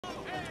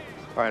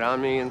All right,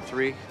 on me in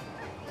 3,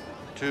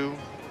 2,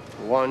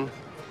 1.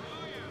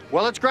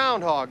 Well, it's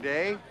Groundhog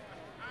Day.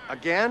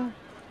 Again?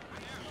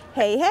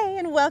 Hey, hey,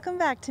 and welcome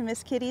back to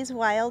Miss Kitty's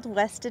Wild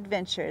West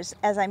Adventures.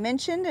 As I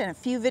mentioned in a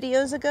few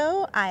videos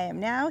ago, I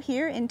am now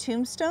here in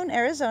Tombstone,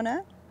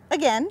 Arizona,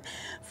 again,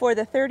 for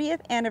the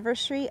 30th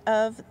anniversary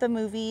of the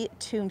movie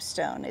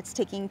Tombstone. It's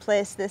taking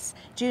place this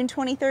June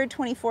 23rd,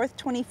 24th,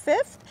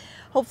 25th.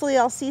 Hopefully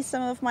I'll see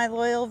some of my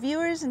loyal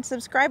viewers and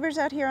subscribers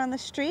out here on the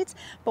streets,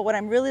 but what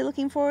I'm really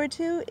looking forward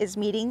to is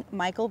meeting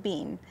Michael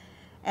Biehn.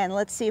 And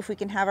let's see if we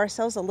can have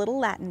ourselves a little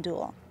Latin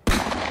duel.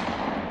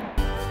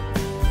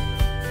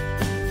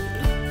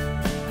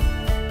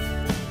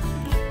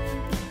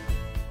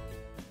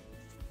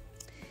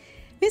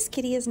 Miss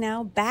Kitty is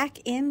now back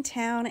in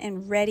town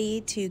and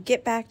ready to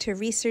get back to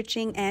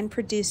researching and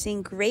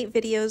producing great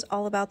videos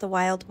all about the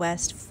Wild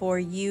West for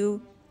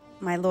you,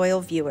 my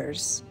loyal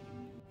viewers.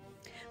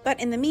 But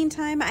in the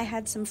meantime, I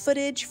had some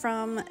footage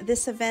from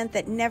this event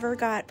that never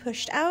got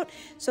pushed out,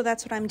 so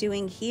that's what I'm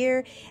doing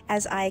here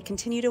as I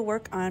continue to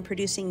work on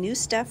producing new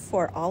stuff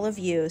for all of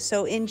you.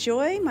 So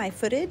enjoy my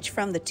footage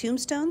from the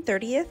Tombstone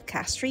 30th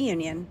cast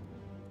reunion.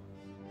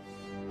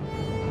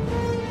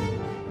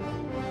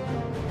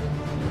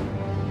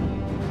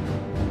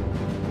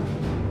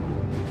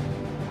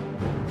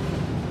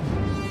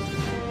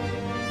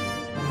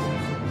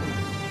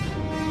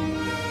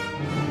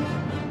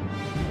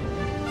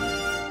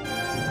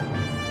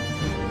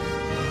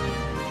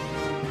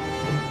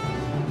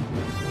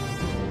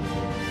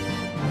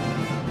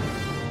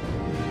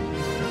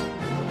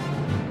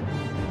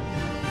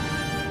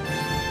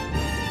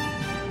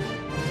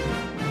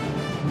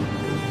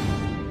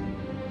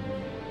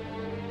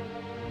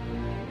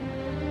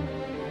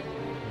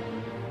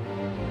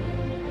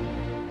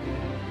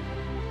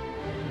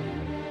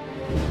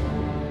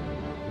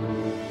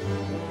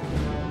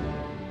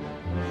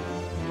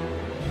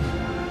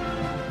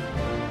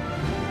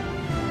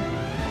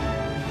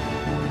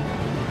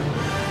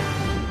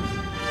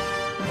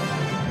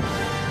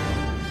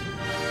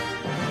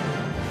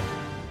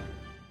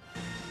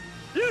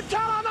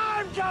 Tell him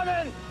I'm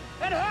coming!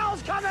 And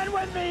hell's coming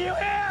with me, you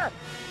hear?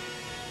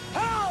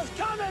 Hell's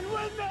coming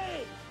with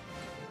me!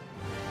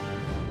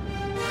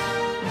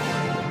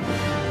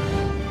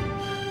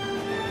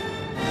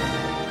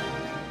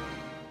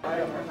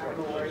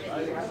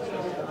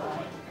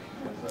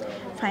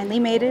 Finally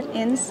made it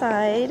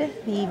inside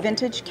the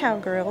Vintage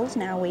Cowgirls,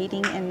 now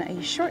waiting in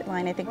a short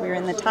line. I think we were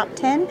in the top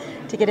 10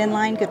 to get in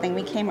line. Good thing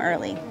we came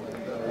early.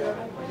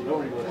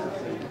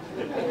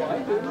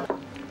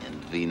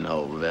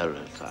 Vino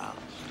veritas.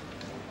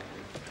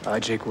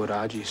 Age quod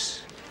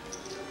agis.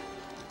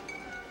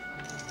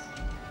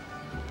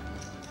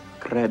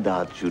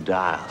 Creda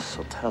Judaea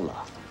sotella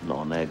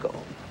non ego.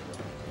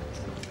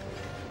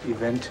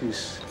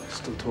 Eventus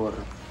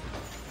stultorum.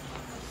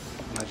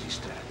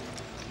 Magister.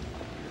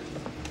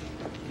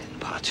 In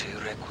pace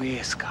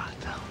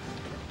requiescat.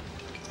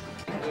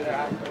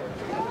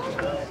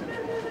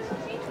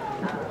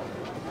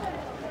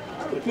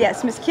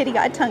 Yes, Miss Kitty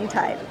got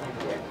tongue-tied.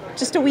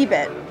 Just a wee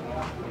bit.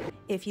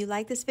 If you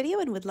like this video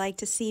and would like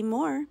to see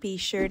more, be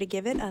sure to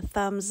give it a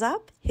thumbs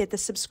up, hit the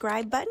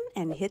subscribe button,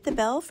 and hit the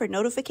bell for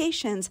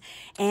notifications.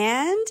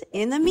 And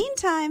in the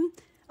meantime,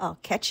 I'll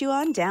catch you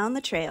on down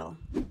the trail.